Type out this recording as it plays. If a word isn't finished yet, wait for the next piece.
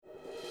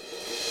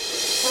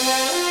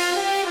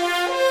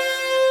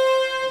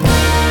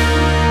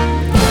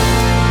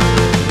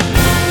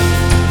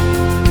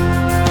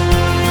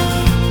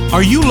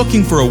Are you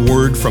looking for a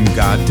word from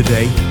God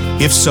today?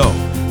 If so,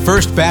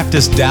 First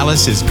Baptist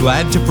Dallas is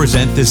glad to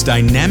present this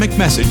dynamic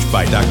message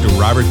by Dr.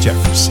 Robert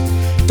Jeffress.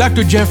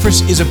 Dr.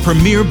 Jeffress is a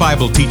premier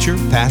Bible teacher,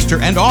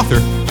 pastor, and author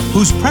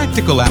whose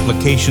practical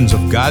applications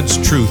of God's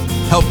truth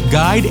help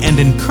guide and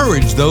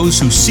encourage those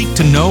who seek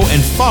to know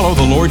and follow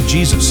the Lord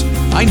Jesus.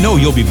 I know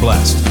you'll be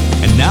blessed.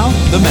 And now,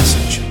 the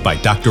message by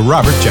Dr.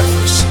 Robert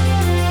Jeffress.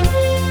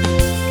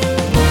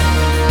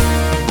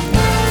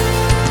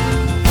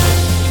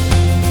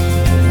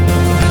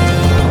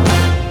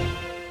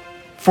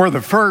 For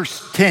the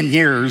first 10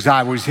 years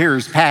I was here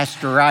as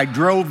pastor, I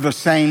drove the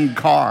same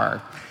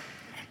car.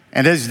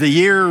 And as the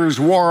years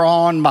wore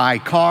on, my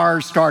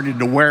car started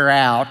to wear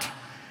out.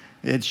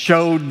 It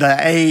showed the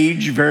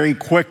age very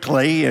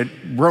quickly.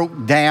 It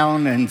broke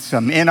down in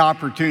some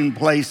inopportune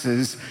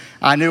places.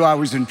 I knew I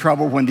was in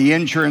trouble when the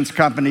insurance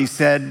company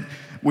said,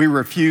 "We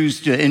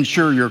refuse to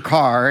insure your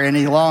car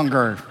any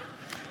longer."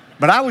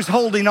 But I was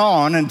holding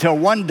on until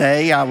one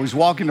day I was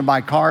walking to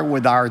my car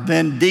with our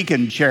then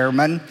deacon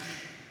chairman,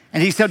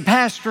 and he said,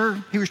 "Pastor,"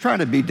 he was trying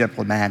to be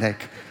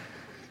diplomatic.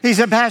 He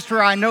said,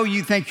 "Pastor, I know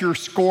you think you're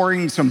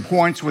scoring some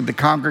points with the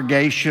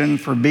congregation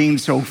for being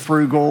so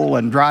frugal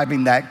and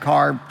driving that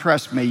car.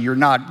 Trust me, you're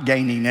not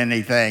gaining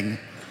anything."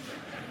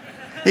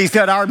 He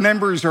said, "Our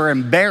members are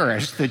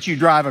embarrassed that you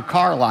drive a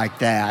car like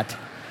that.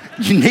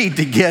 You need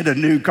to get a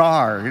new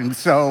car." And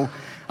so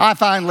I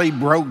finally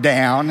broke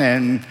down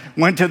and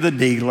went to the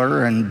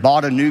dealer and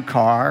bought a new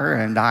car,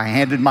 and I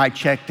handed my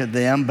check to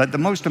them. But the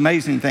most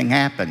amazing thing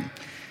happened.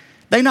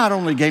 They not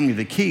only gave me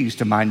the keys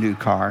to my new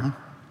car,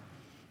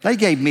 they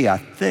gave me a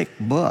thick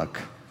book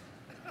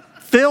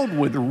filled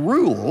with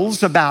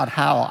rules about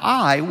how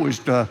I was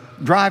to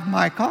drive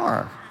my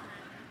car.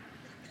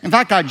 In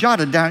fact, I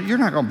jotted down, you're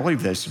not going to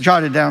believe this,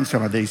 jotted down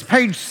some of these.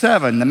 Page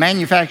 7, the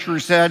manufacturer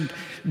said,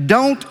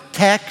 "Don't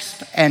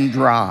text and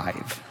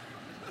drive."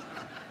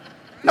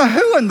 Now,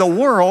 who in the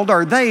world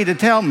are they to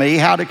tell me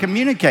how to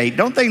communicate?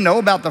 Don't they know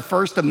about the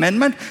First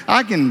Amendment?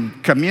 I can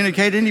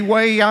communicate any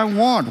way I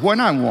want, when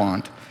I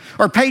want.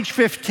 Or page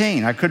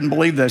 15, I couldn't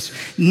believe this.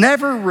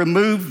 "Never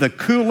remove the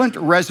coolant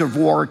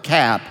reservoir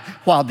cap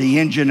while the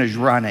engine is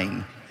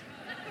running."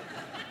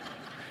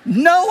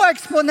 No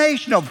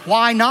explanation of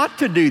why not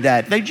to do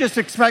that. They just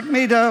expect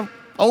me to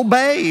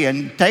obey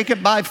and take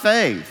it by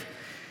faith.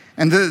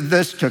 And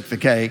this took the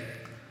cake.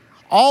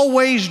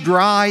 "Always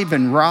drive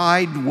and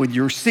ride with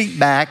your seat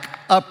back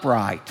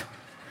upright."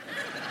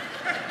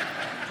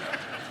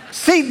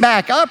 Seat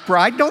back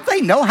upright? Don't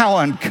they know how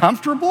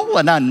uncomfortable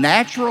and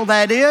unnatural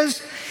that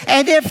is?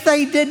 And if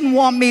they didn't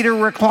want me to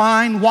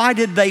recline, why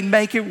did they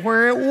make it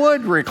where it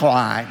would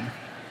recline?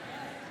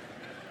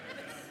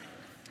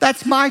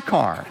 That's my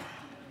car.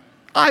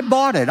 I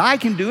bought it. I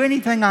can do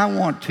anything I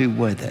want to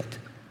with it.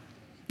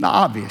 Now,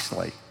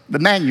 obviously, the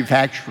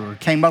manufacturer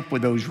came up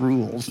with those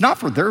rules, not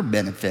for their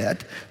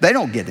benefit. They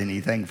don't get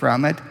anything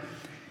from it.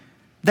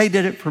 They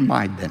did it for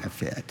my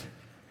benefit.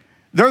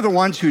 They're the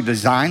ones who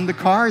designed the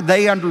car.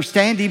 They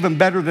understand even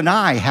better than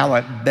I how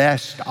it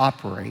best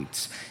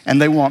operates,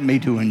 and they want me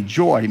to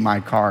enjoy my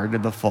car to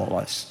the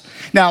fullest.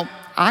 Now,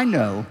 I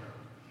know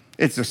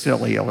it's a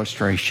silly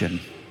illustration,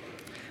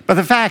 but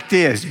the fact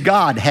is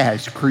God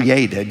has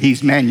created,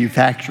 He's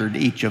manufactured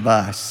each of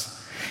us.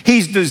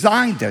 He's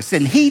designed us,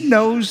 and He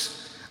knows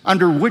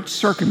under which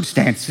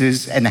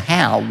circumstances and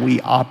how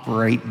we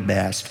operate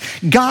best.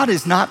 God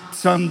is not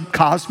some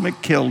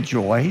cosmic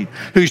killjoy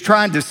who's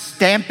trying to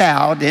stamp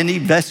out any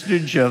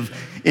vestige of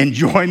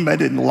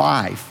enjoyment in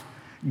life.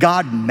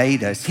 God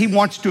made us. He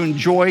wants to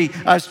enjoy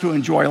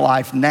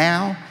life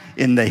now,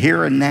 in the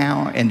here and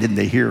now, and in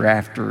the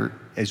hereafter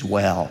as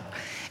well.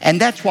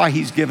 And that's why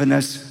He's given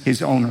us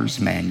His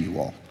owner's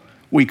manual.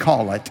 We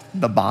call it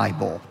the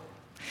Bible.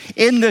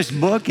 In this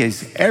book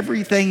is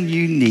everything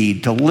you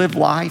need to live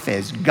life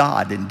as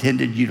God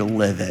intended you to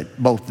live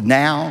it, both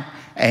now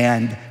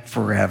and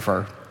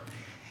forever.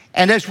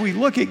 And as we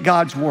look at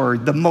God's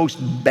Word, the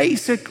most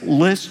basic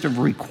list of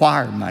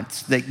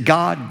requirements that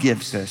God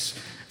gives us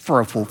for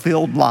a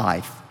fulfilled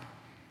life,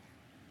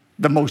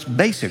 the most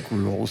basic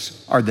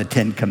rules are the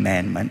 10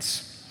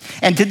 Commandments.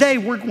 And today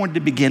we're going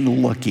to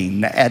begin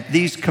looking at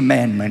these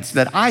commandments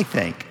that I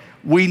think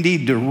we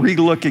need to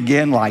relook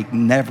again like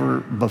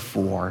never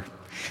before.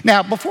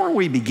 Now, before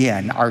we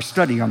begin our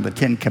study on the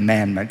 10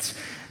 Commandments,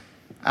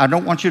 I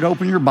don't want you to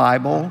open your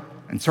Bible,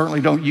 and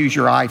certainly don't use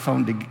your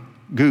iPhone to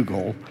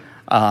Google.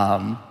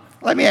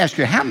 Let me ask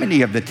you, how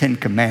many of the 10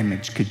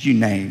 Commandments could you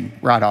name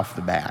right off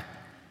the bat?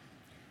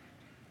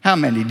 How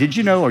many? Did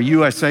you know a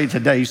USA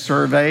Today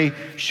survey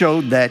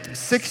showed that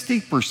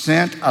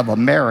 60% of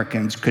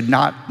Americans could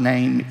not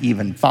name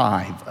even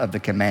 5 of the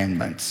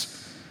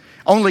commandments?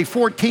 Only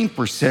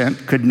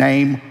 14% could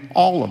name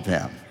all of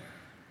them.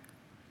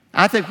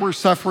 I think we're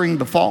suffering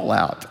the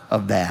fallout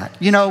of that.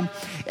 You know,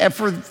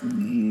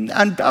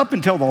 up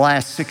until the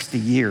last 60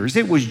 years,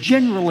 it was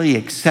generally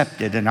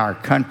accepted in our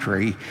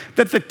country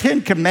that the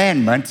 10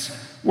 Commandments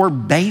were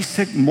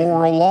basic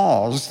moral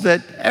laws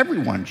that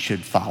everyone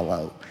should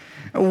follow.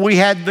 We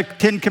had the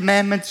Ten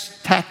Commandments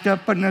tacked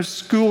up in a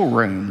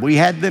schoolroom. We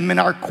had them in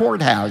our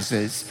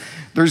courthouses.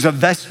 There's a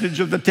vestige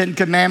of the Ten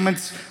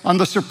Commandments on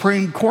the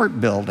Supreme Court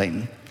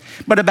building.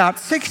 But about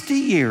 60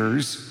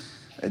 years,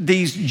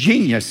 these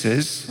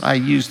geniuses, I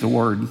use the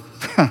word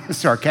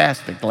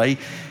sarcastically,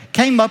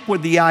 came up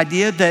with the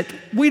idea that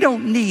we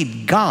don't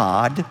need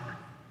God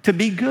to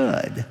be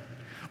good.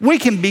 We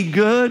can be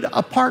good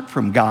apart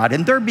from God.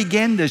 And there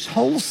began this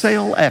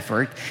wholesale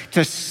effort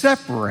to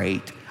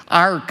separate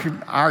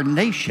our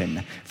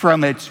nation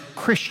from its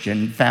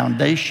Christian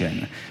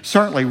foundation,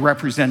 certainly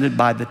represented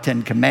by the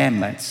Ten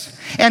Commandments.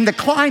 And the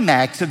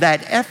climax of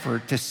that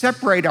effort to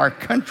separate our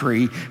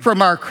country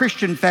from our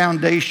Christian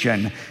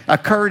foundation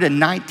occurred in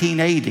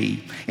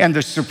 1980 in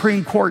the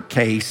Supreme Court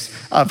case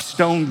of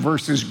Stone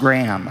versus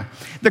Graham.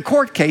 The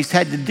court case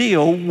had to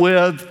deal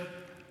with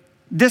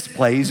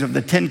displays of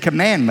the Ten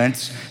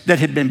Commandments that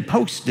had been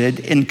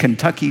posted in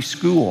Kentucky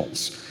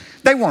schools.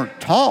 They weren't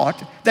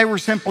taught, they were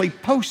simply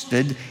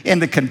posted in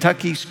the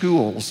Kentucky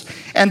schools.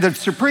 And the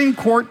Supreme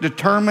Court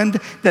determined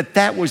that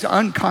that was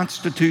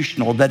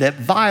unconstitutional, that it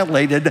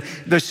violated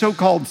the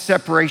so-called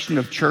separation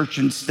of church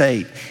and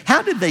state.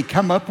 How did they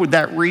come up with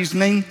that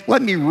reasoning?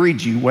 Let me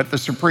read you what the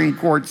Supreme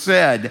Court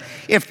said.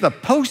 If the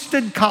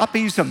posted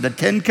copies of the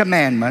Ten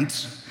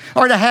Commandments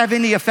are to have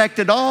any effect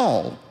at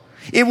all,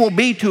 it will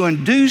be to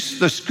induce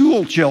the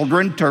school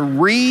children to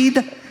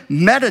read,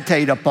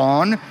 meditate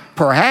upon,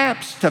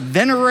 perhaps to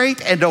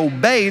venerate and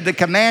obey the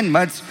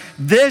commandments.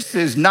 This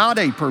is not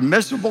a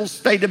permissible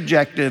state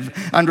objective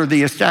under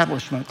the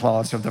Establishment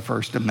Clause of the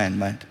First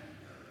Amendment.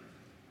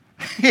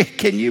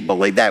 Can you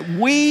believe that?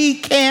 We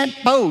can't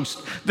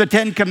post the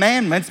Ten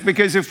Commandments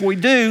because if we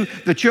do,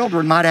 the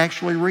children might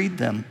actually read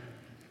them.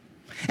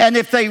 And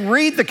if they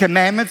read the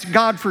commandments,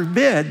 God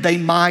forbid, they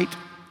might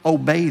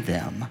obey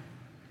them.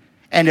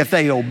 And if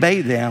they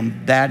obey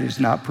them, that is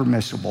not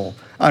permissible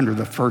under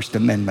the First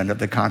Amendment of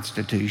the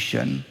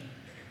Constitution.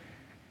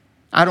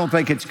 I don't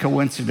think it's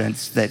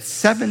coincidence that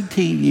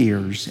 17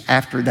 years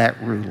after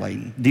that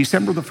ruling,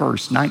 December the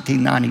 1st,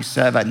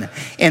 1997,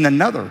 in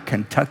another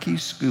Kentucky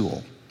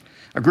school,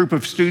 a group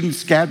of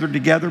students gathered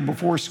together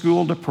before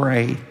school to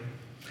pray.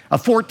 A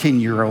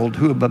 14-year-old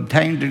who had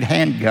obtained a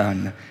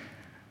handgun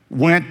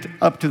went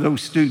up to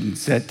those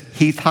students at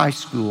Heath High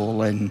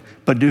School in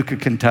Paducah,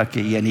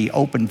 Kentucky, and he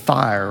opened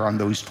fire on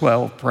those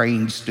 12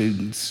 praying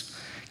students,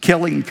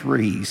 killing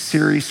 3,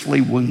 seriously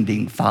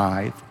wounding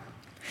 5.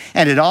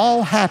 And it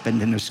all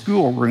happened in a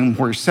schoolroom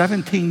where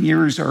 17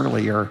 years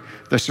earlier,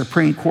 the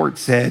Supreme Court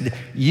said,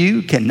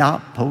 you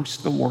cannot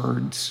post the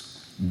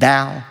words,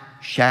 thou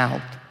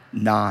shalt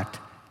not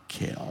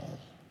kill.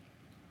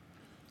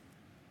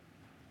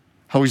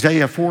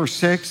 Hosea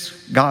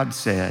 4:6, God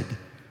said,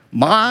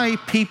 my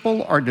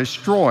people are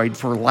destroyed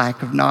for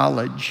lack of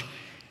knowledge.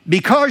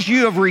 Because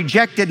you have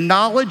rejected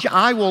knowledge,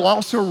 I will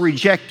also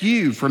reject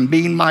you from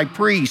being my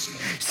priest.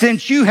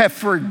 Since you have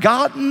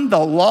forgotten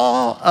the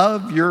law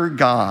of your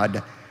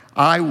God,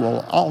 I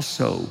will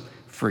also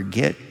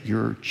forget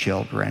your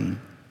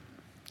children.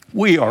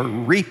 We are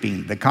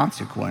reaping the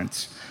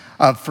consequence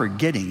of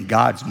forgetting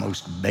God's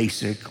most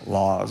basic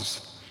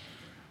laws.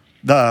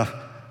 The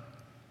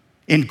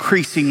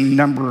increasing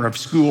number of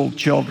school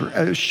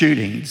children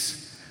shootings,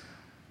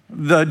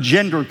 the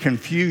gender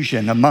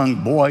confusion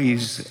among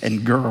boys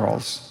and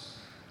girls,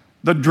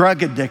 the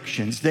drug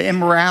addictions, the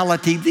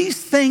immorality,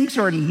 these things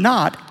are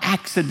not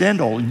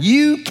accidental.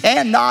 You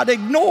cannot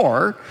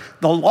ignore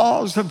the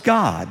laws of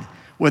God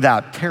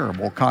without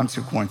terrible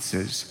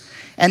consequences.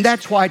 And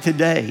that's why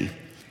today,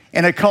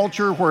 in a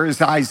culture where, as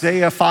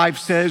Isaiah 5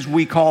 says,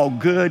 we call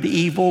good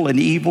evil and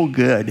evil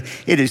good,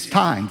 it is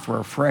time for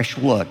a fresh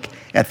look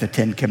at the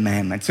Ten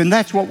Commandments. And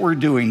that's what we're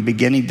doing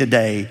beginning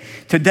today.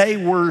 Today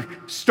we're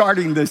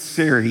starting this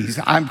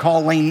series I'm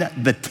calling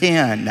The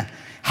 10,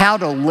 How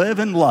to Live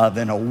and Love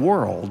in a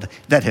World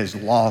That Has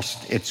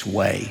Lost Its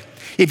Way.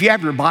 If you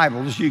have your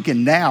Bibles, you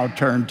can now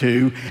turn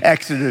to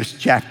Exodus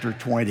chapter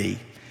 20.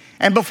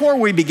 And before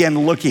we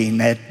begin looking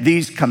at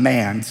these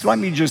commands, let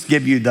me just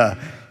give you the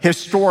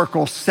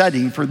historical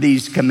setting for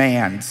these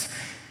commands.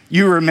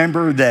 You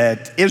remember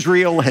that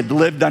Israel had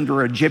lived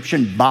under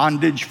Egyptian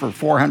bondage for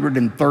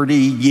 430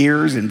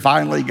 years, and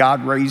finally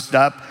God raised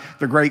up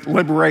the great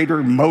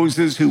liberator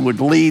Moses, who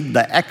would lead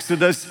the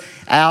Exodus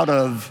out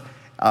of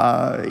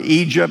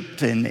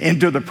Egypt and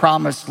into the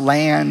promised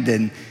land.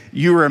 And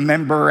you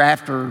remember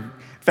after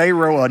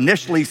Pharaoh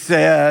initially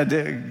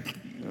said,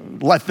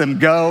 let them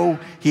go,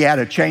 he had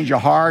a change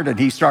of heart and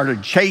he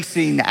started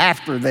chasing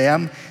after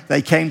them.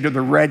 They came to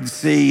the Red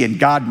Sea and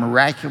God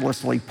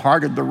miraculously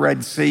parted the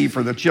Red Sea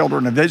for the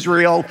children of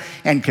Israel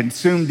and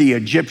consumed the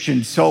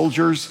Egyptian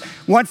soldiers.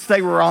 Once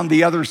they were on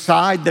the other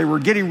side, they were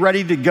getting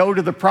ready to go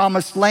to the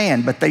promised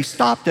land, but they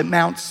stopped at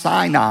Mount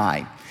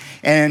Sinai.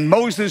 And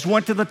Moses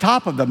went to the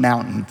top of the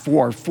mountain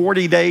for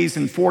 40 days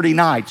and 40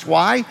 nights.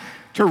 Why?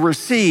 To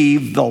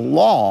receive the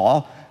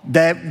law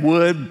that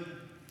would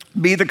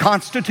be the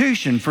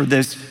constitution for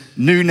this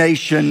new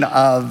nation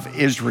of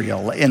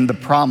Israel in the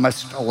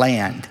promised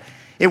land.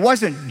 It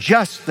wasn't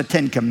just the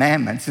 10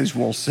 Commandments, as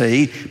we'll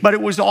see, but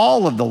it was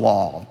all of the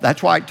law.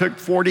 That's why it took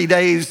 40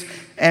 days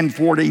and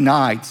 40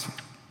 nights.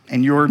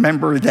 And you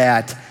remember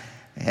that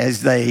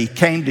as they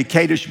came to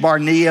Kadesh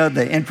Barnea,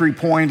 the entry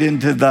point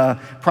into the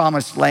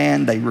promised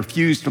land, they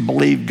refused to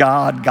believe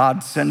God.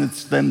 God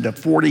sentenced them to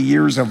 40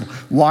 years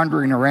of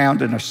wandering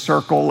around in a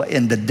circle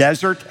in the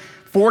desert.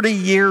 40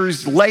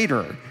 years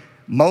later,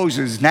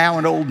 Moses, now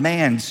an old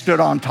man, stood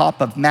on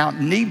top of Mount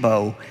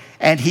Nebo,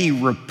 and he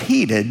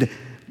repeated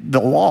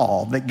the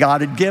law that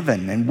God had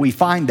given. And we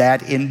find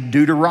that in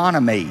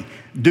Deuteronomy.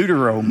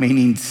 Deutero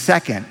meaning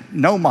second,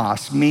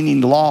 nomos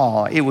meaning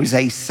law. It was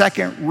a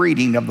second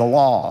reading of the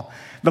law.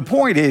 The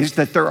point is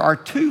that there are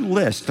two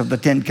lists of the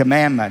 10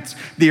 Commandments.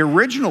 The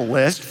original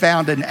list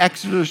found in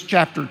Exodus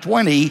chapter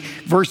 20,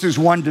 verses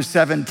 1 to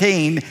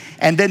 17,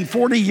 and then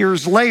 40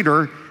 years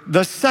later,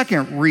 the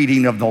second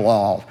reading of the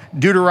law,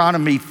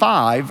 Deuteronomy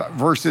 5,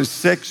 verses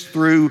 6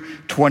 through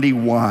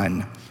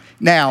 21.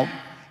 Now,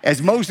 as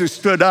Moses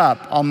stood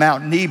up on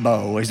Mount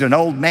Nebo as an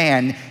old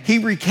man, he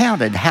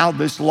recounted how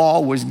this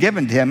law was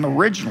given to him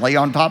originally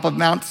on top of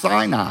Mount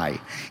Sinai.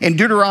 In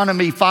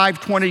Deuteronomy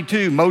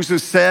 5:22,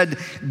 Moses said,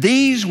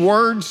 "These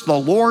words the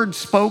Lord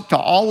spoke to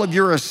all of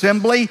your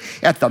assembly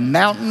at the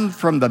mountain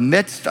from the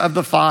midst of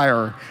the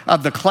fire,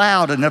 of the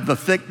cloud and of the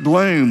thick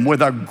gloom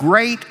with a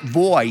great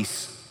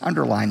voice."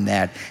 Underline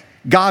that.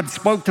 God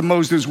spoke to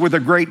Moses with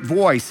a great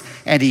voice,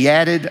 and he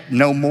added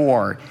no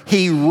more.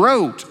 He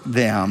wrote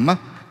them.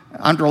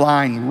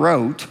 Underline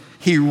wrote.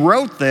 He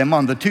wrote them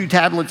on the 2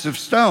 tablets of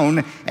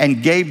stone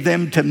and gave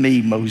them to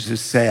me, Moses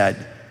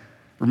said.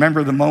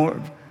 Remember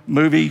the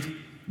movie,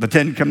 The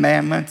 10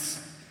 Commandments?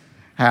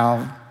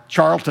 How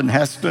Charlton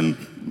Heston,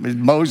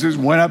 Moses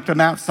went up to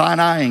Mount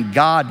Sinai and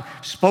God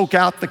spoke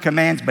out the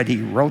commands, but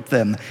he wrote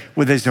them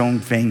with his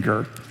own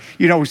finger.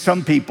 You know,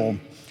 some people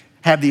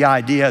have the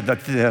idea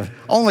that the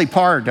only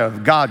part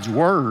of God's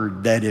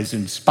word that is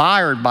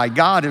inspired by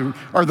God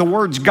are the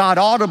words God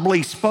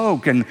audibly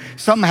spoke, and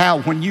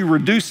somehow when you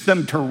reduce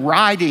them to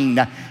writing,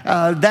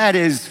 that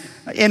is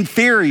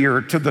inferior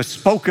to the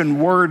spoken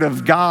word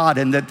of God,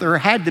 and that there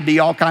had to be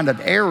all kind of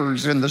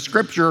errors in the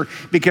scripture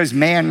because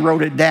man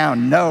wrote it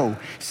down. No,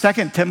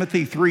 2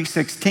 Timothy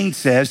 3:16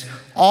 says,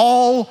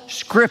 all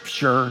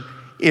scripture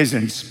is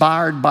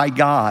inspired by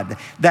God.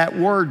 That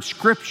word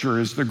scripture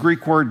is the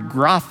Greek word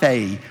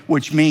graphe,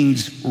 which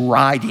means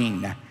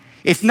writing.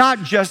 It's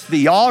not just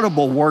the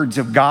audible words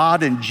of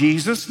God and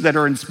Jesus that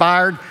are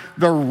inspired,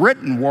 the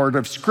written word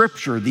of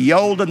scripture, the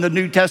Old and the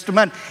New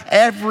Testament,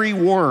 every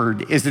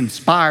word is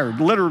inspired,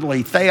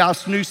 literally,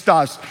 theos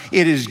neustos,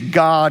 it is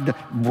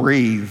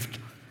God-breathed.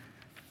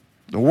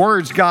 The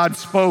words God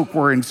spoke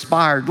were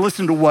inspired.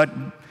 Listen to what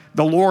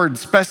the Lord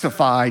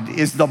specified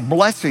is the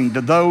blessing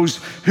to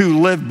those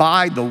who live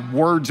by the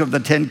words of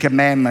the 10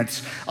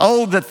 Commandments.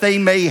 Oh, that they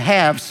may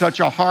have such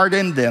a heart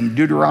in them,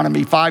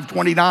 Deuteronomy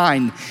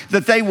 5:29,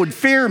 that they would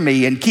fear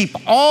me and keep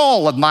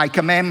all of my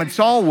commandments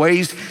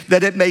always,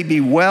 that it may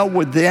be well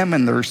with them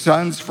and their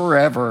sons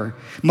forever.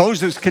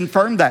 Moses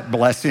confirmed that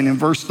blessing in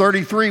verse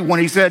 33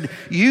 when he said,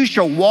 you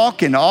shall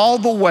walk in all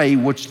the way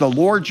which the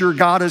Lord your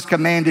God has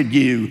commanded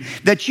you,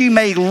 that you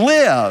may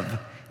live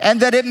and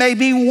that it may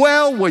be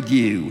well with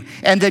you,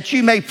 and that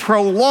you may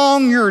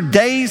prolong your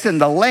days in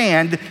the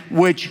land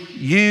which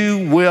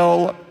you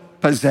will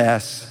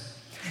possess.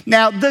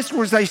 Now, this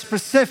was a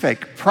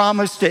specific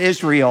promise to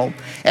Israel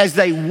as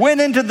they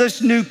went into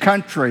this new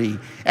country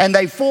and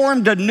they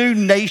formed a new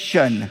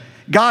nation.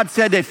 God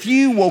said, if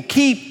you will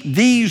keep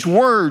these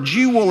words,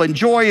 you will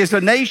enjoy as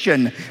a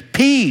nation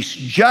peace,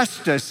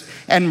 justice,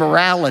 and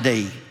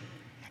morality.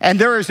 And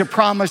there is a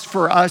promise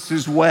for us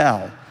as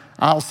well.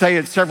 I'll say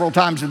it several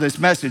times in this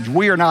message.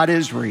 We are not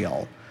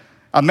Israel.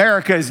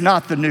 America is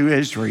not the new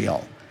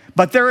Israel.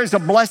 But there is a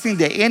blessing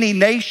to any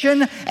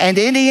nation and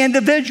any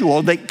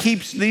individual that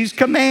keeps these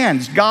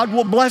commands. God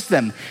will bless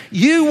them.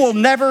 You will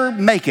never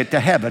make it to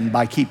heaven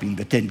by keeping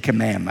the 10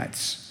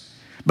 Commandments.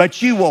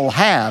 But you will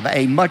have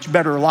a much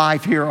better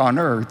life here on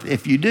earth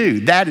if you do.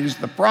 That is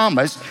the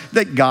promise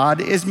that God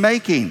is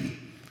making.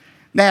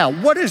 Now,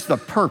 what is the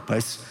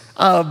purpose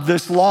of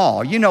this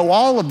law? You know,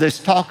 all of this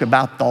talk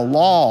about the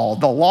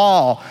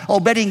law,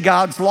 obeying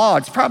God's law,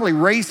 it's probably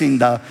raising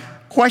the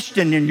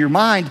question in your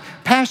mind,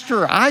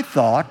 Pastor, I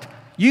thought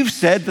you've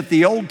said that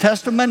the Old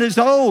Testament is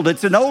old.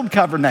 It's an old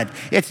covenant.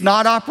 It's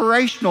not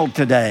operational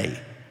today.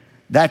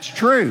 That's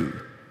true.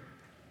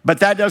 But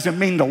that doesn't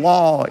mean the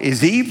law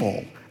is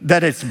evil,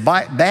 that it's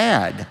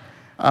bad.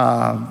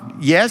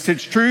 Yes,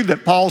 it's true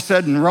that Paul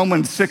said in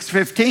Romans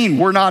 6:15,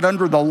 we're not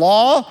under the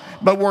law,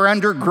 but we're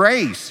under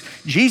grace.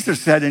 Jesus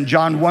said in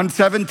John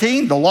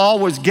 1:17, the law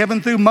was given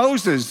through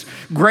Moses.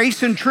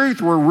 Grace and truth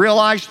were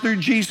realized through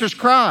Jesus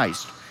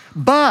Christ.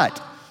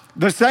 But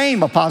the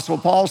same Apostle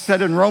Paul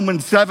said in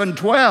Romans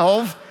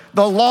 7:12,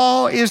 the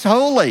law is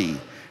holy.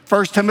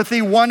 1 Timothy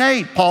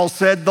 1:8, Paul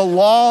said the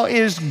law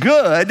is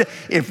good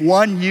if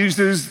one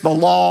uses the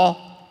law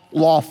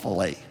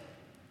lawfully.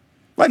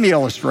 Let me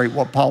illustrate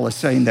what Paul is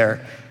saying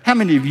there. How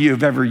many of you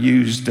have ever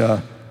used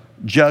a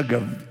jug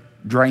of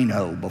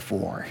Drano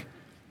before?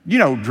 You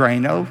know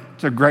Drano.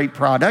 It's a great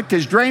product.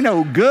 Is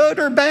Drano good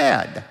or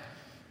bad?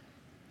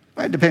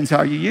 Well, it depends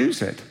how you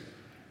use it.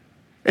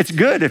 It's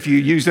good if you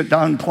use it to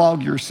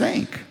unclog your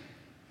sink.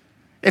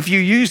 If you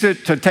use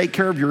it to take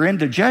care of your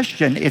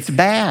indigestion, it's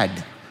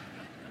bad.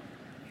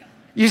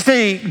 You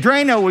see,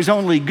 Drano is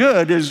only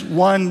good as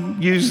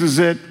one uses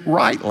it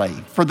rightly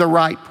for the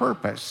right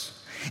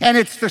purpose. And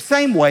it's the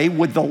same way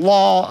with the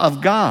law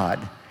of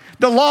God.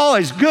 The law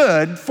is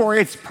good for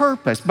its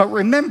purpose. But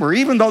remember,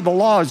 even though the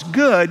law is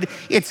good,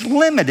 it's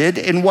limited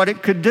in what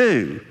it could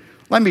do.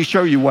 Let me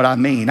show you what I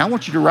mean. I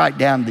want you to write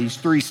down these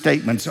 3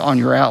 statements on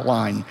your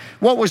outline.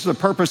 What was the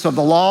purpose of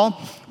the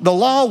law? The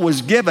law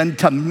was given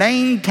to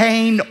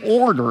maintain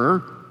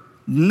order,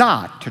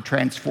 not to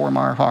transform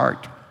our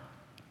heart.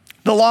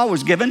 The law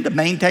was given to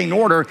maintain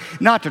order,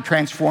 not to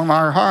transform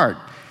our heart.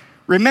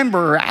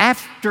 Remember,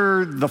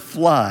 after the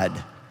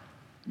flood,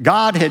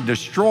 God had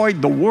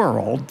destroyed the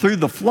world through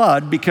the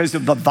flood because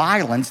of the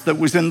violence that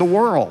was in the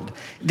world.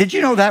 Did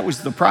you know that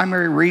was the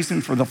primary reason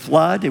for the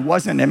flood? It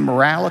wasn't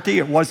immorality.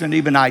 It wasn't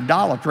even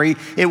idolatry.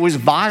 It was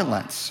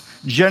violence.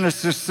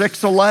 Genesis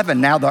 6:11,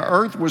 now the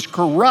earth was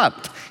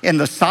corrupt in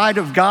the sight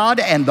of God,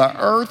 and the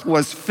earth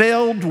was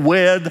filled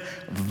with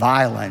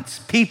violence,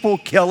 people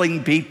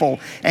killing people.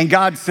 And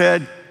God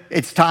said,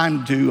 it's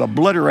time to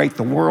obliterate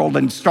the world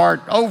and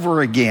start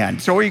over again.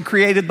 So he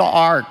created the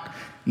ark.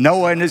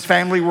 Noah and his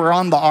family were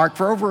on the ark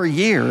for over a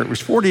year. It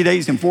was 40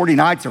 days and 40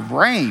 nights of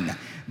rain,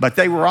 but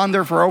they were on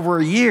there for over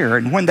a year.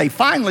 And when they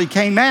finally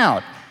came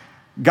out,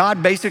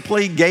 God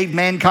basically gave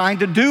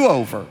mankind a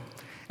do-over.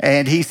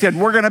 And he said,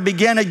 we're going to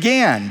begin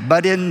again.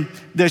 But in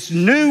this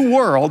new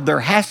world,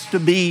 there has to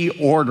be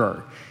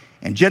order.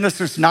 And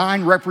Genesis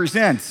 9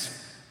 represents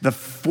the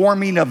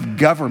forming of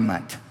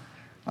government,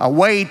 a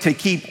way to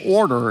keep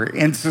order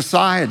in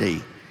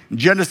society.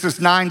 Genesis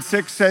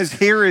 9:6 says,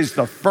 here is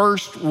the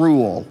first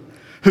rule.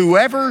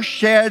 Whoever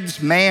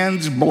sheds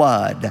man's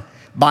blood,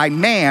 by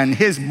man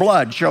his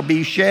blood shall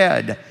be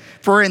shed.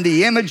 For in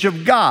the image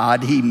of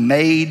God he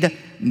made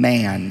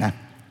man.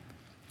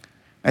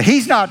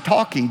 God's not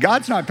talking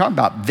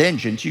about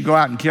vengeance. You go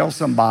out and kill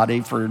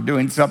somebody for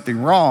doing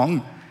something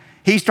wrong.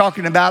 He's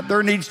talking about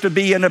there needs to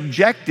be an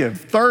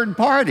objective third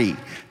party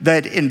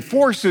that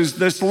enforces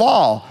this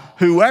law.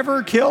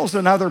 Whoever kills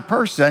another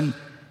person,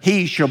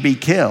 he shall be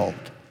killed.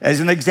 As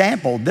an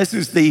example, this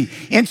is the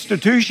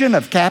institution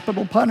of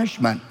capital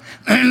punishment,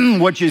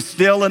 which is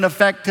still in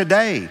effect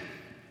today.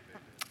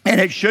 And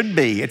it should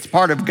be. It's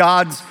part of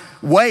God's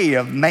way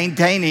of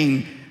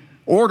maintaining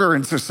order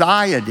in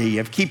society,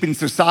 of keeping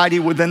society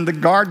within the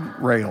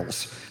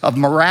guardrails of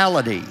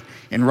morality.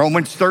 In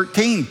Romans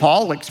 13,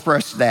 Paul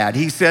expressed that.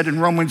 He said in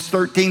Romans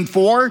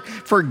 13:4,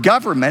 for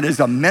government is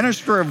a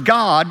minister of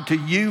God to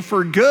you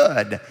for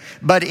good.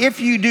 But if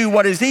you do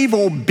what is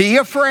evil, be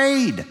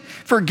afraid.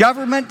 For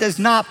government does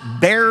not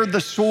bear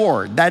the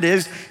sword, that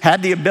is,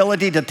 have the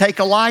ability to take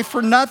a life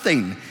for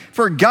nothing.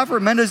 For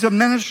government is a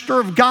minister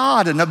of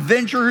God, an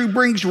avenger who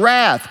brings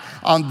wrath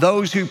on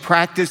those who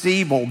practice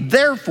evil.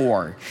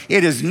 Therefore,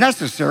 it is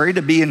necessary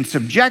to be in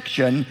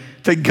subjection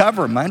to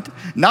government,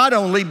 not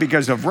only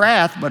because of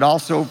wrath, but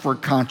also for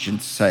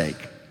conscience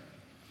sake.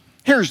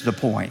 Here's the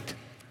point.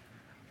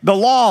 The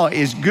law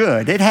is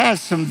good. It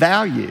has some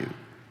value.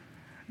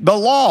 The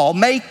law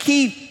may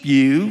keep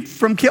you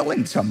from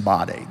killing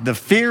somebody. The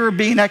fear of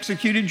being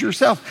executed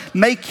yourself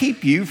may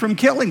keep you from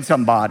killing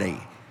somebody,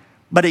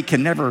 but it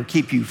can never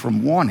keep you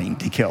from wanting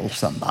to kill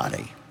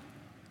somebody.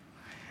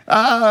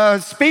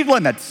 Speed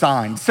limit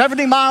sign,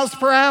 70 miles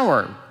per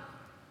hour.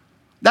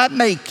 That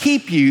may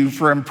keep you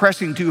from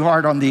pressing too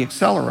hard on the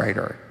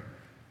accelerator,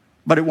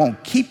 but it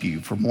won't keep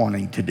you from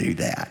wanting to do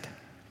that.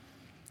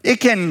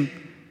 It can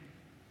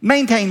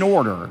maintain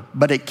order,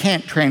 but it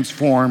can't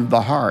transform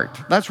the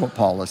heart. That's what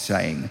Paul is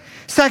saying.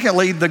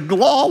 Secondly, the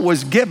law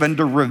was given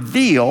to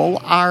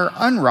reveal our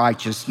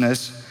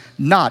unrighteousness,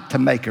 not to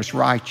make us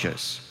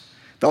righteous.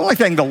 The only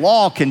thing the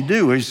law can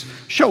do is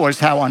show us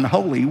how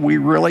unholy we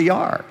really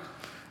are.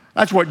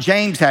 That's what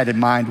James had in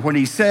mind when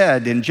he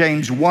said in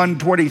James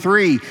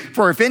 1:23,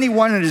 for if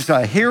anyone is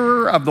a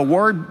hearer of the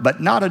word but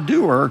not a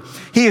doer,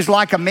 he is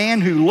like a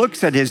man who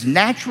looks at his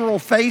natural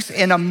face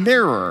in a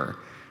mirror.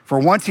 For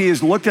once he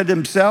has looked at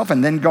himself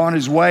and then gone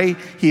his way,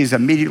 he has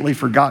immediately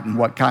forgotten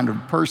what kind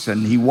of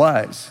person he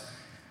was.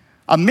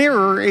 A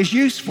mirror is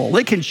useful.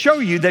 It can show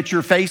you that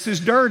your face is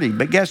dirty,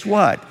 but guess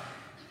what?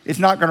 It's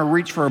not going to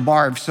reach for a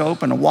bar of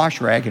soap and a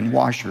wash rag and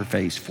wash your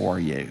face for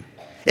you.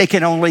 It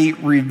can only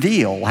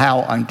reveal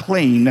how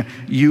unclean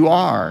you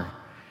are.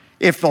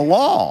 If the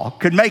law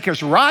could make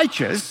us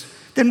righteous,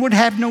 then we'd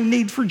have no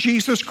need for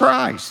Jesus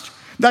Christ.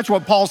 That's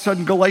what Paul said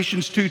in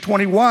Galatians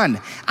 2:21.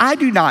 I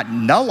do not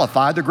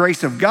nullify the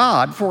grace of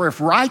God, for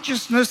if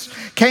righteousness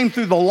came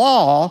through the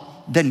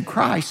law, then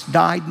Christ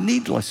died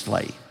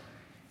needlessly.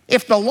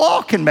 If the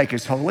law can make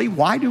us holy,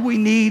 why do we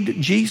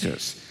need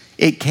Jesus?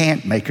 It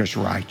can't make us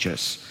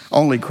righteous.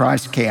 Only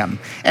Christ can.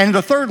 And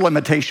the third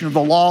limitation of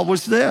the law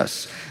was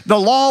this. The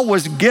law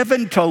was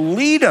given to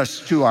lead us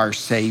to our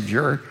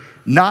Savior,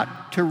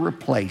 not to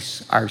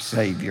replace our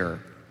Savior.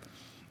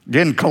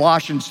 Again,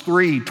 Colossians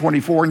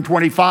 3:24 and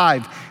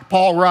 25,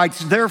 Paul writes,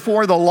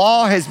 therefore the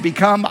law has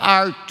become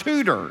our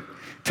tutor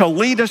to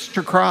lead us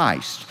to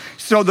Christ,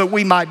 so that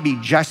we might be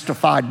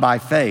justified by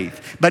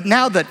faith. But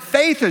now that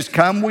faith has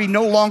come, we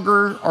no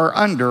longer are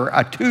under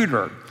a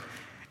tutor.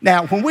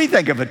 Now, when we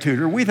think of a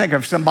tutor, we think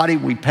of somebody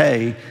we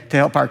pay to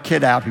help our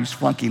kid out who's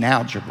flunking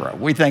algebra.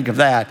 We think of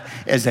that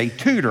as a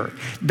tutor.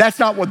 That's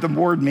not what the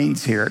word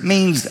means here. It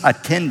means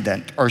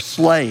attendant or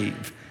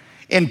slave.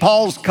 In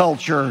Paul's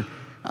culture,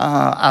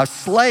 a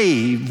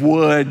slave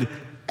would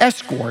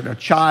escort a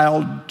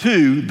child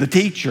to the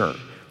teacher.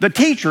 The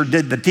teacher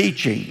did the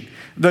teaching.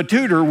 The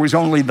tutor was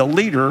only the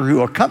leader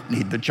who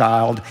accompanied the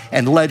child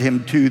and led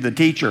him to the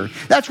teacher.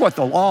 That's what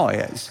the law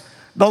is.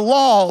 The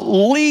law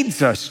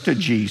leads us to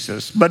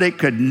Jesus, but it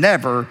could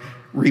never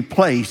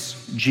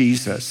replace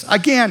Jesus.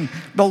 Again,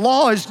 the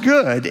law is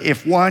good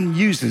if one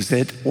uses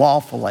it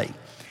lawfully.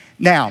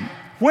 Now,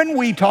 when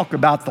we talk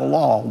about the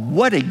law,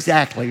 what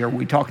exactly are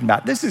we talking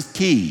about? This is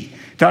key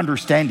to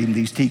understanding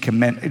these 10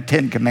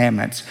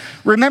 Commandments.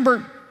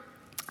 Remember,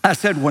 I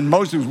said when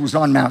Moses was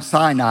on Mount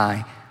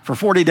Sinai for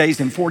 40 days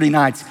and 40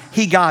 nights,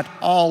 he got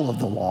all of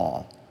the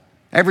law.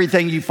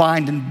 Everything you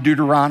find in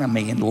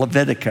Deuteronomy and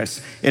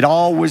Leviticus, it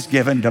all was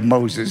given to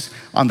Moses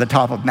on the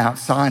top of Mount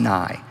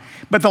Sinai.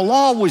 But the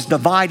law was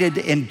divided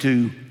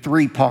into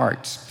 3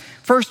 parts.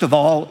 First of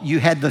all, you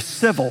had the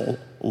civil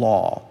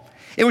law.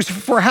 It was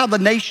for how the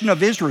nation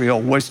of Israel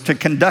was to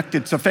conduct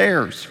its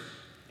affairs.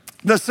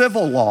 The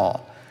civil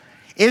law.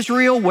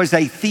 Israel was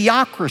a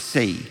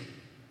theocracy.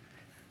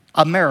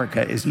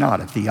 America is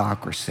not a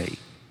theocracy.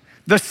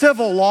 The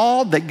civil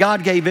law that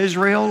God gave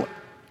Israel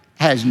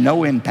has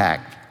no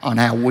impact on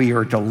how we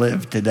are to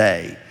live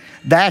today.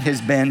 That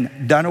has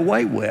been done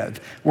away with.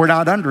 We're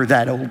not under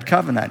that old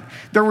covenant.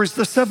 There was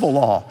the civil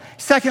law.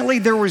 Secondly,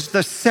 there was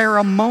the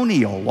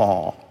ceremonial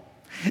law.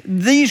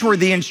 These were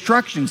the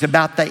instructions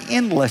about the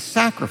endless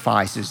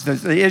sacrifices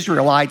that the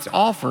Israelites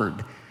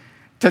offered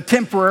to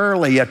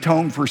temporarily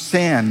atone for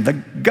sin.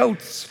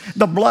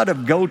 The blood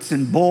of goats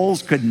and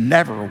bulls could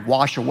never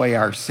wash away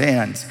our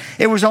sins.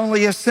 It was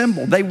only a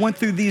symbol. They went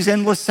through these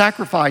endless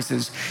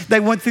sacrifices. They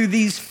went through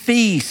these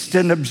feasts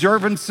and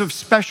observance of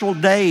special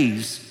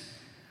days.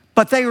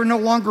 But they are no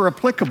longer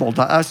applicable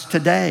to us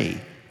today.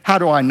 How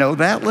do I know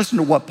that? Listen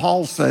to what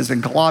Paul says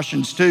in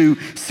Colossians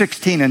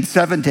 2:16 and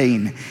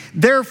 17.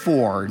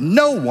 Therefore,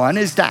 no one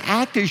is to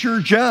act as your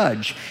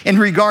judge in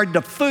regard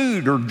to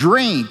food or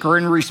drink or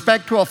in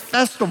respect to a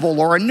festival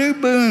or a new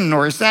moon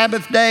or a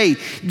Sabbath day.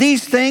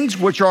 These things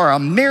which are a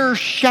mere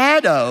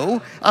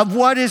shadow of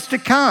what is to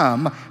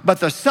come, but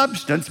the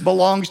substance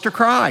belongs to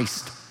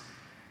Christ.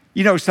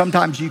 You know,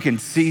 sometimes you can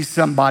see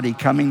somebody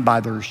coming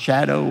by their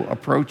shadow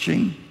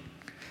approaching.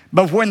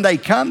 But when they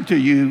come to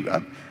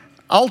you,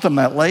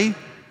 ultimately,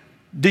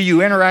 do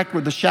you interact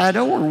with the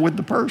shadow or with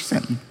the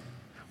person?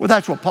 Well,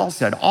 that's what Paul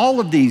said. All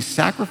of these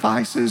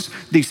sacrifices,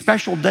 these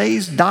special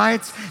days,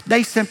 diets,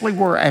 they simply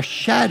were a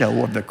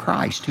shadow of the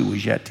Christ who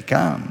was yet to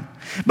come.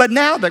 But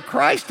now that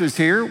Christ is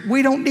here,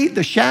 we don't need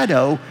the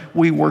shadow.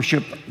 We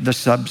worship the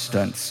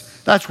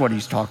substance. That's what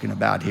he's talking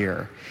about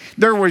here.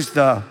 There was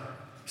the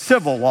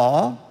civil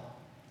law,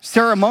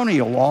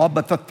 ceremonial law,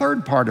 but the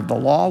third part of the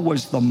law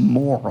was the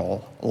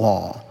moral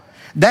law.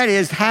 That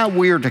is how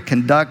we are to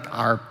conduct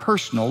our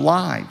personal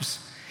lives.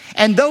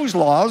 And those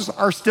laws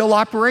are still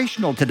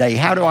operational today.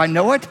 How do I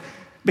know it?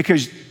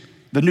 Because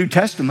the New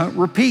Testament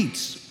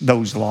repeats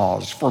those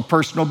laws for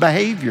personal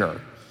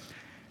behavior.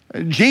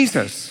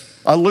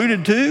 Jesus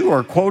alluded to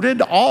or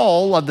quoted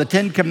all of the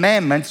 10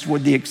 Commandments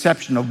with the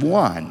exception of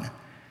one.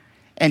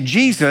 And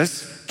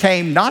Jesus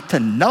came not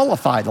to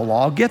nullify the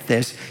law. Get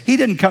this, he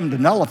didn't come to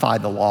nullify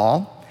the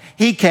law.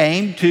 He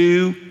came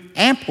to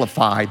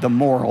amplify the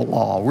moral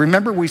law.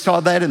 Remember, we saw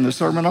that in the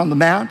Sermon on the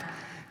Mount.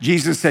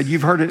 Jesus said,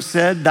 you've heard it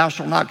said, thou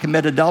shalt not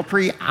commit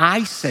adultery.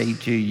 I say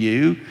to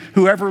you,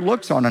 whoever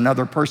looks on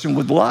another person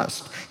with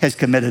lust has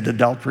committed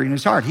adultery in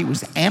his heart. He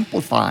was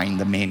amplifying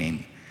the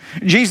meaning.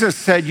 Jesus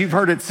said, you've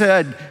heard it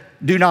said,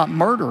 do not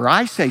murder.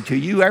 I say to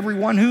you,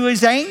 everyone who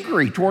is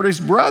angry toward his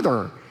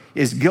brother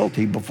is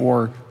guilty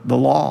before the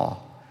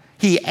law.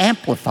 He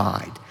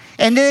amplified.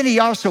 And then he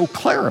also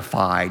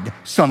clarified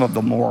some of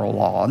the moral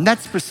law, and that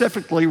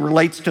specifically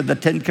relates to the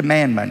 10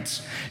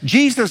 Commandments.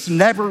 Jesus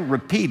never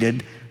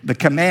repeated the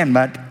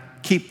commandment,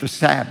 keep the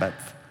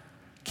Sabbath,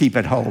 keep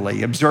it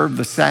holy, observe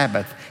the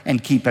Sabbath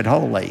and keep it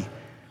holy,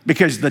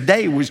 because the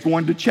day was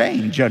going to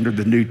change under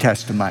the New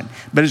Testament.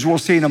 But as we'll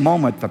see in a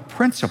moment, the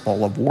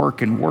principle of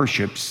work and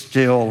worship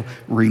still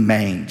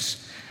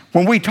remains.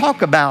 When we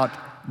talk about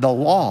the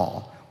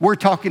law, we're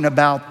talking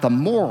about the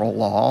moral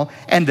law,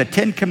 and the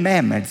 10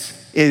 Commandments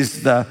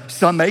is the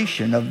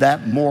summation of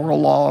that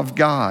moral law of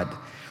God.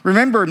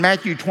 Remember in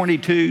Matthew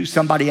 22,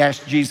 somebody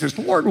asked Jesus,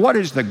 Lord, what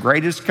is the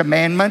greatest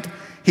commandment?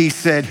 He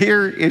said,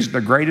 here is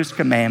the greatest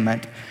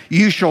commandment.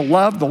 You shall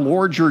love the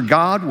Lord your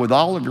God with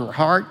all of your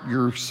heart,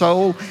 your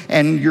soul,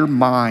 and your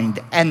mind.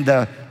 And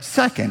the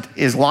second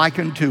is like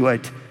unto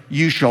it,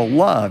 you shall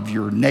love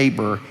your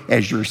neighbor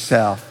as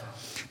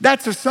yourself.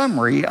 That's a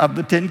summary of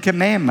the 10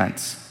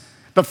 Commandments.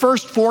 The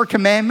first 4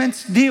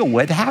 commandments deal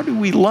with how do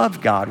we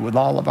love God with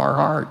all of our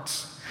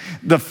hearts.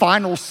 The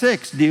final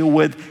 6 deal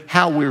with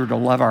how we're to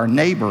love our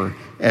neighbor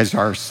as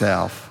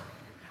ourselves.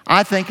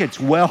 I think it's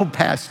well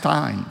past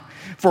time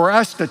for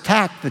us to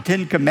tack the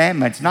 10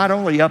 commandments not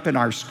only up in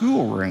our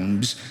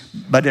schoolrooms,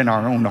 but in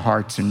our own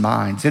hearts and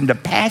minds, and to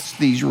pass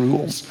these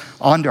rules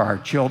on to our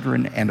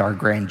children and our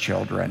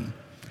grandchildren.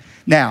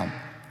 Now,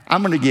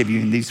 I'm going to give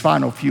you in these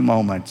final few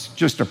moments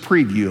just a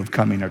preview of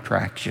coming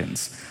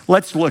attractions.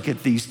 Let's look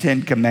at these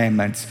 10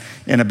 commandments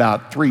in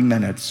about 3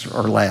 minutes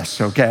or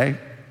less, okay?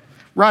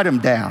 Write them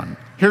down.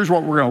 Here's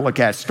what we're going to look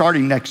at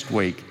starting next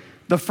week.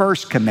 The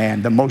first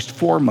command, the most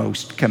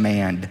foremost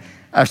command,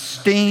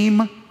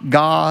 esteem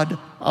God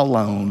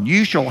alone.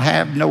 You shall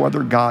have no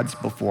other gods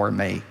before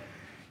me.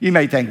 You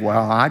may think,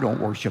 well, I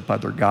don't worship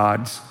other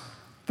gods.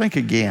 Think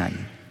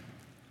again.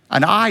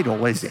 An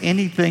idol is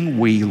anything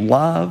we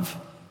love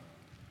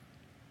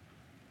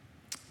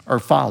or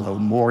follow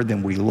more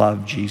than we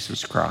love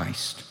Jesus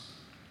Christ.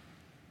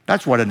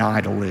 That's what an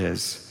idol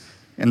is.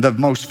 And the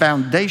most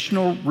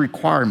foundational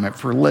requirement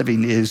for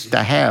living is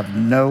to have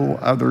no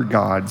other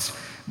gods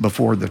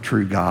before the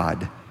true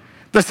God.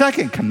 The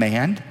second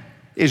command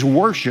is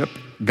worship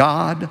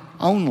God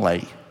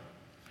only.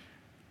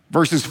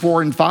 Verses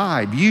 4 and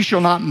 5, you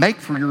shall not make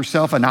for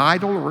yourself an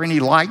idol or any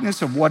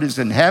likeness of what is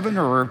in heaven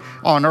or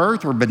on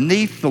earth or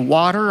beneath the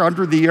water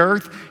under the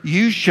earth.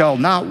 You shall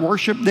not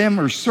worship them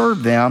or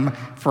serve them,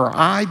 for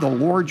I, the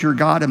Lord your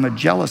God, am a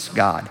jealous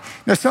God.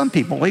 Now, some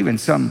people, even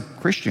some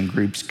Christian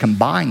groups,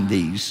 combine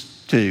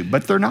these two,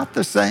 but they're not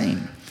the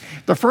same.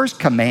 The first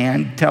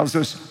command tells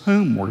us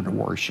whom we're to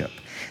worship.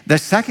 The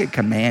second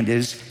command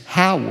is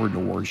how we're to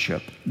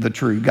worship the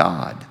true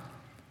God.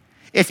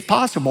 It's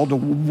possible to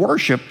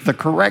worship the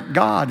correct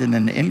God in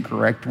an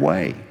incorrect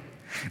way.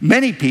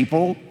 Many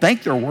people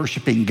think they're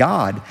worshiping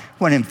God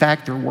when in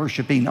fact they're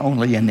worshiping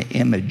only an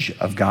image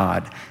of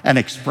God, an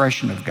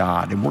expression of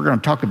God. And we're going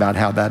to talk about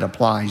how that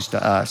applies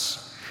to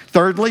us.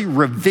 Thirdly,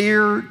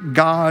 revere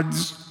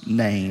God's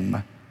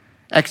name.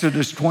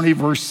 Exodus 20,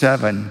 verse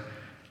 7.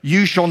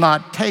 You shall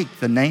not take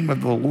the name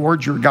of the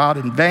Lord your God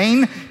in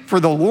vain, for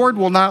the Lord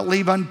will not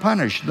leave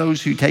unpunished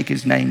those who take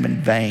his name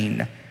in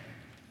vain.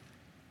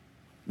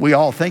 We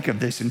all think of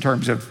this in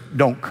terms of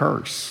don't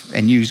curse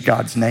and use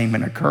God's name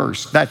in a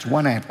curse. That's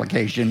one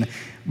application,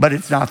 but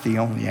it's not the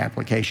only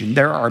application.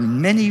 There are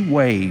many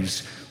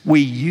ways we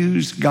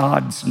use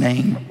God's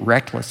name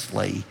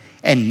recklessly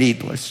and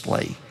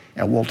needlessly,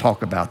 and we'll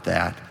talk about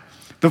that.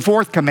 The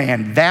fourth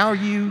command,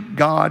 value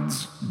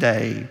God's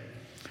day.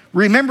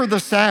 Remember the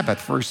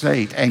Sabbath, verse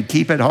 8, and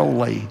keep it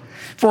holy.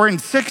 For in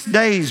 6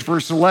 days,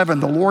 verse 11,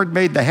 the Lord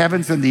made the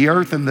heavens and the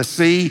earth and the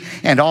sea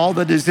and all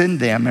that is in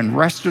them, and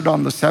rested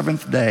on the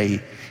seventh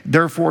day.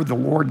 Therefore the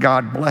Lord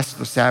God blessed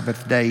the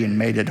Sabbath day and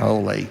made it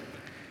holy.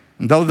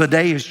 And though the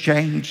day has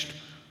changed,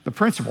 the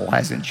principle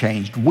hasn't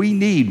changed. We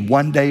need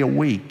 1 day a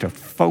week to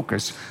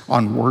focus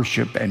on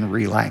worship and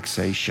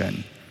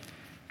relaxation.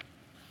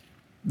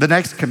 The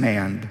next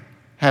command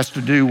has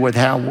to do with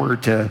how we're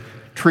to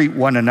treat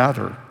one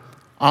another.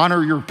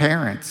 Honor your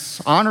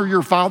parents. Honor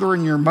your father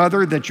and your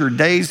mother, that your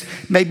days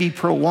may be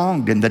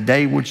prolonged in the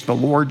day which the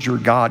Lord your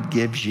God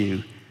gives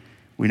you.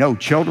 We know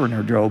children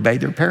are to obey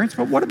their parents,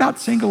 but what about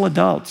single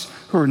adults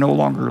who are no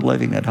longer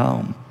living at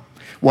home?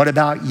 What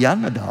about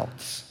young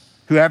adults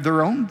who have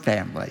their own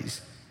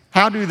families?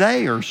 How do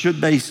they or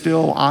should they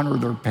still honor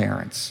their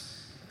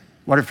parents?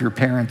 What if your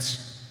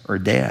parents are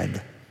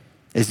dead?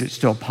 Is it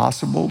still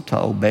possible to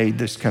obey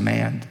this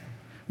command?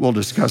 We'll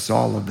discuss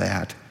all of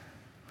that.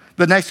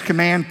 The next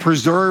command,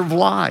 preserve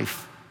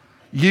life.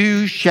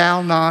 You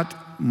shall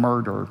not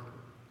murder.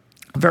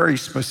 A very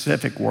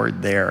specific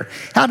word there.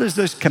 How does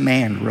this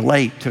command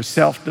relate to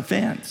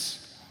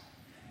self-defense,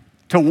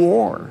 to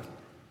war,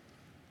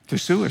 to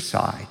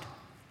suicide,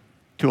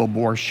 to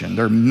abortion?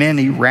 There are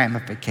many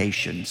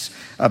ramifications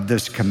of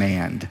this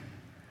command.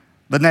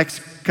 The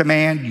next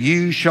command,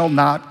 you shall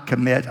not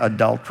commit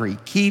adultery.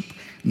 Keep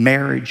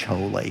marriage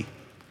holy.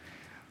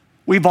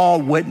 We've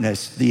all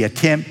witnessed the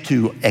attempt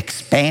to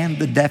expand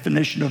the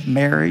definition of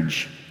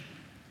marriage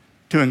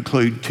to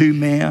include 2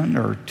 men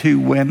or 2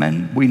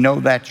 women. We know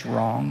that's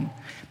wrong.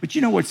 But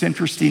you know what's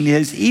interesting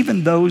is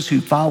even those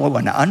who follow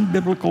an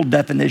unbiblical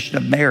definition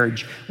of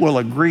marriage will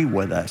agree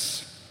with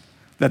us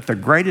that the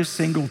greatest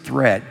single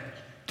threat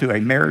to a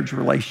marriage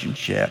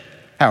relationship,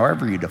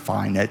 however you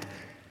define it,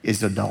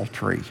 is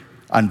adultery,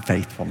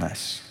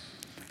 unfaithfulness.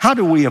 How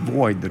do we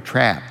avoid the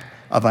trap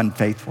of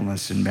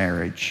unfaithfulness in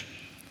marriage?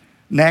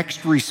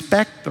 Next,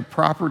 respect the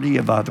property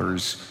of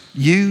others.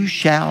 You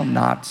shall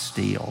not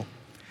steal.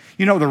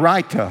 You know, the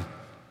right to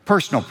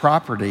personal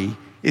property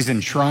is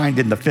enshrined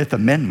in the Fifth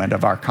Amendment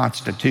of our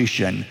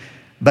Constitution,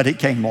 but it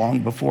came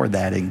long before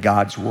that in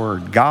God's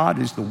Word. God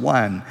is the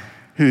one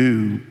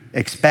who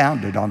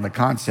expounded on the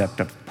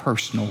concept of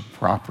personal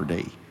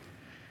property.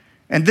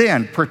 And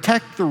then,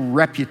 protect the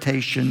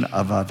reputation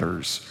of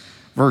others.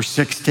 Verse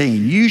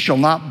 16, you shall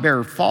not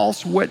bear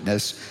false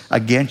witness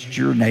against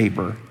your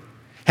neighbor.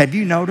 Have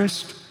you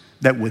noticed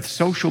that with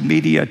social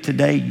media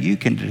today, you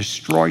can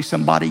destroy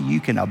somebody, you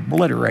can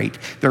obliterate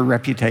their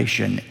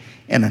reputation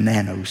in a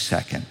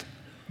nanosecond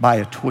by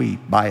a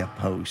tweet, by a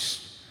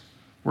post.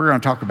 We're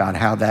going to talk about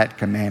how that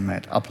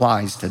commandment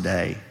applies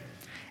today.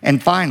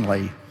 And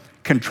finally,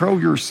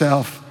 control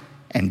yourself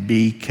and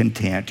be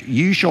content.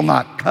 You shall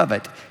not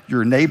covet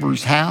your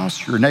neighbor's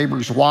house, your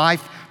neighbor's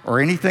wife, or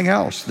anything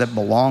else that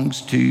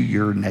belongs to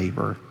your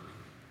neighbor.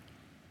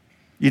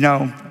 You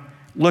know,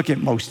 look at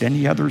most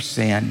any other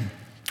sin.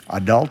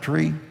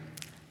 Adultery,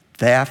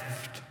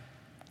 theft,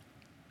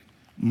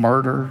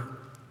 murder,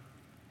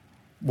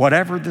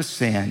 whatever the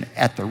sin,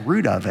 at the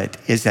root of it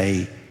is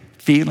a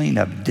feeling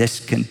of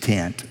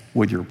discontent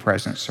with your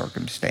present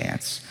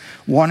circumstance,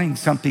 wanting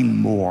something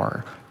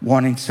more,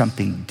 wanting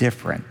something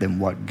different than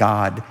what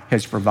God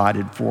has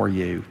provided for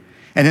you.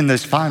 And in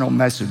this final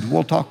message,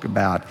 we'll talk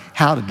about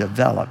how to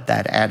develop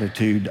that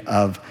attitude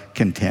of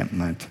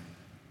contentment.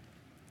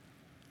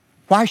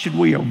 Why should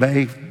we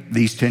obey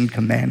these 10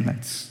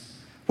 commandments?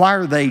 Why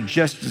are they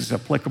just as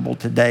applicable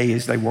today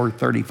as they were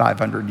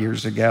 3,500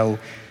 years ago?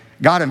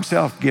 God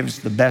himself gives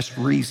the best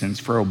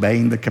reasons for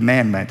obeying the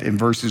commandment in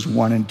verses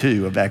 1 and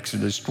 2 of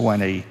Exodus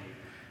 20.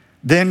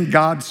 Then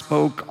God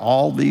spoke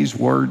all these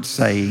words,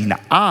 saying,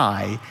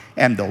 I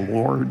am the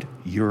Lord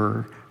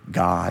your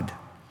God.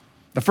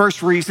 The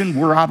first reason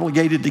we're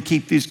obligated to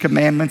keep these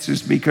commandments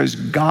is because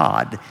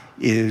God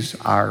is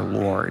our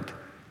Lord.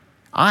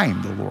 I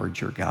am the Lord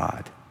your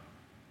God.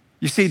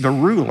 You see, the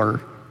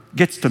ruler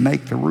gets to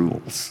make the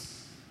rules.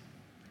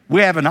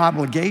 We have an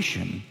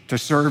obligation to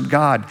serve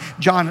God.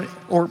 John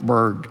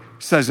Ortberg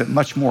says it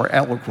much more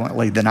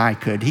eloquently than I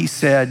could. He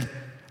said,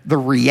 the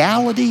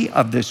reality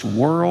of this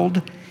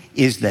world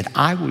is that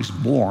I was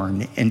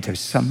born into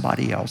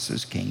somebody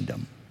else's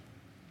kingdom.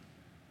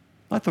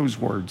 Let those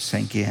words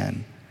sink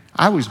in.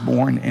 I was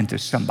born into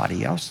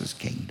somebody else's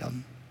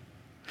kingdom.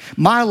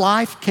 My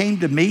life came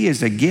to me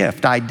as a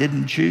gift I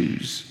didn't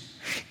choose.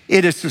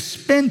 It is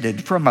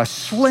suspended from a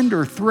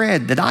slender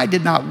thread that I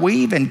did not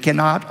weave and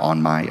cannot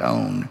on my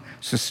own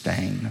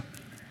sustain.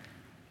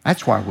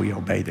 That's why we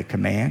obey the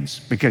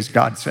commands, because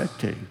God said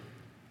to.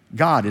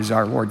 God is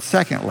our Lord.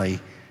 Secondly,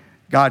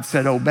 God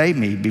said, obey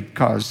me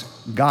because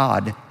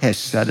God has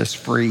set us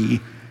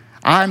free.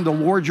 I'm the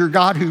Lord your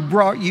God who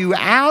brought you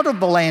out of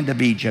the land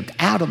of Egypt,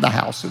 out of the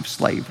house of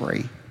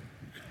slavery.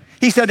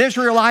 He said,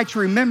 Israelites,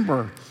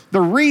 remember,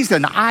 the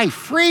reason I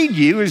freed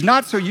you is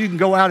not so you can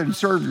go out and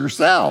serve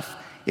yourself.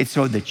 It's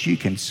so that you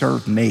can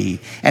serve me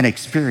and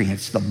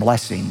experience the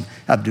blessing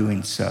of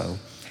doing so.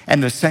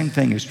 And the same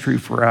thing is true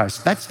for us.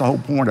 That's the whole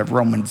point of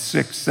Romans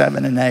 6,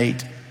 7, and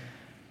 8.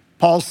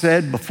 Paul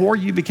said, before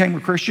you became a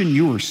Christian,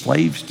 you were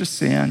slaves to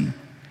sin.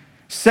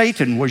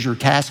 Satan was your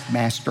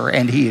taskmaster,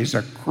 and he is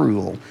a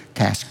cruel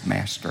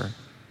taskmaster.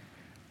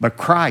 But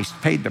Christ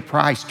paid the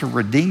price to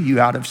redeem you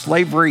out of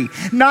slavery,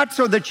 not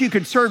so that you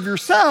could serve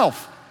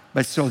yourself,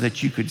 but so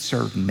that you could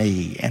serve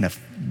me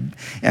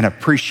and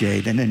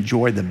appreciate and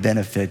enjoy the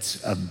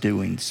benefits of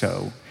doing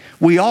so.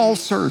 We all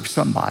serve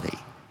somebody.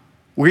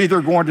 We're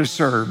either going to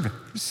serve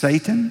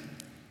Satan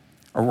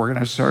or we're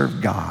going to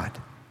serve God.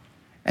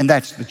 And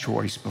that's the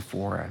choice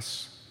before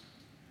us.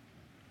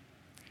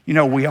 You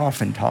know, we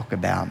often talk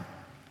about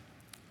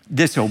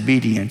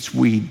disobedience.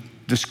 We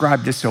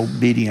describe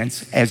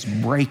disobedience as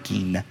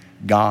breaking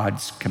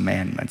God's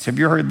commandments. Have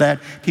you heard that?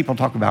 People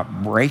talk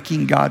about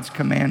breaking God's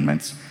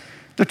commandments.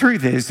 The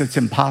truth is, it's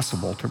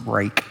impossible to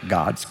break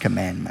God's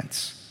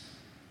commandments.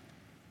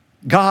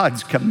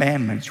 God's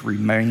commandments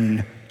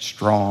remain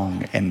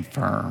strong and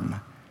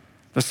firm.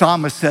 The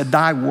psalmist said,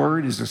 thy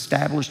word is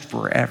established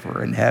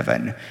forever in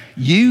heaven.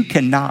 You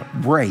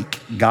cannot break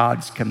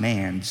God's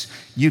commands.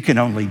 You can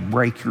only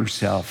break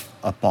yourself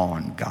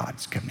upon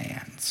God's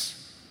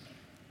commands.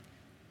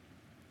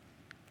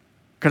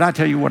 Could I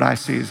tell you what I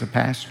see as a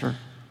pastor?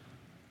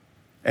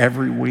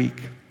 Every week,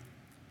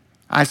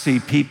 I see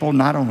people,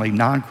 not only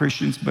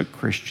non-Christians, but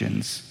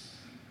Christians,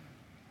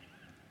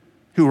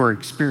 who are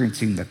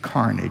experiencing the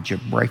carnage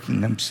of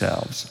breaking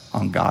themselves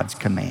on God's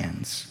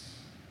commands.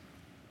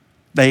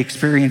 They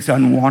experience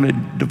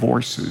unwanted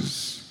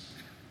divorces,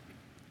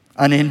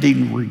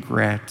 unending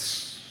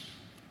regrets,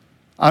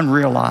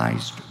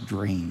 unrealized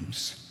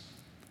dreams,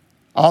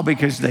 all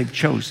because they've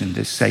chosen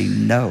to say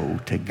no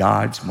to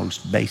God's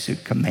most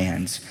basic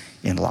commands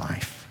in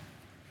life.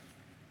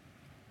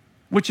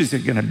 Which is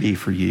it going to be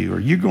for you? Are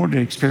you going to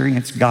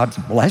experience God's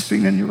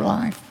blessing in your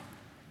life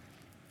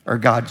or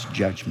God's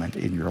judgment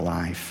in your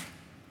life?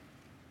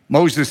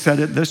 Moses said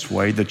it this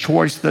way, the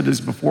choice that is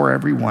before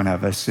every one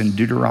of us in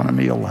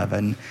Deuteronomy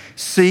 11,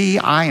 see,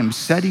 I am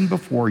setting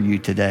before you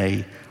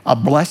today a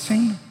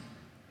blessing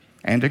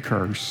and a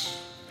curse.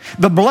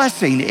 The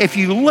blessing, if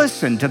you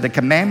listen to the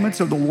commandments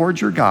of the Lord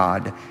your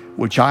God,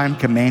 which I am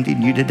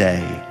commanding you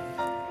today,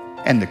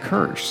 and the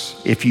curse,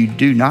 if you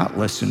do not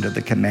listen to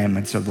the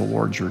commandments of the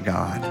Lord your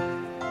God,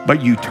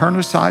 but you turn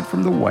aside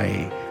from the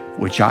way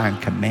which I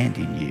am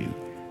commanding you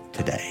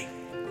today.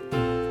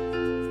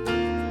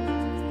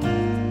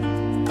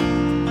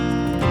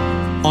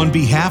 On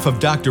behalf of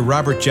Dr.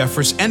 Robert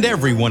Jeffress and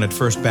everyone at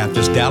First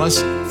Baptist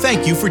Dallas,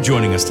 thank you for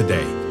joining us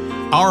today.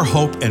 Our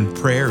hope and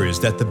prayer is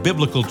that the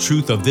biblical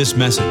truth of this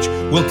message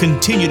will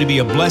continue to be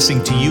a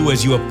blessing to you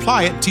as you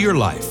apply it to your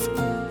life.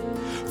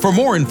 For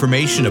more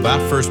information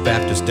about First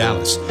Baptist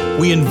Dallas,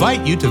 we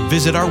invite you to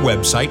visit our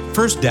website,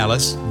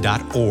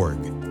 firstdallas.org.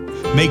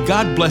 May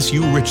God bless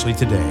you richly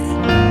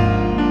today.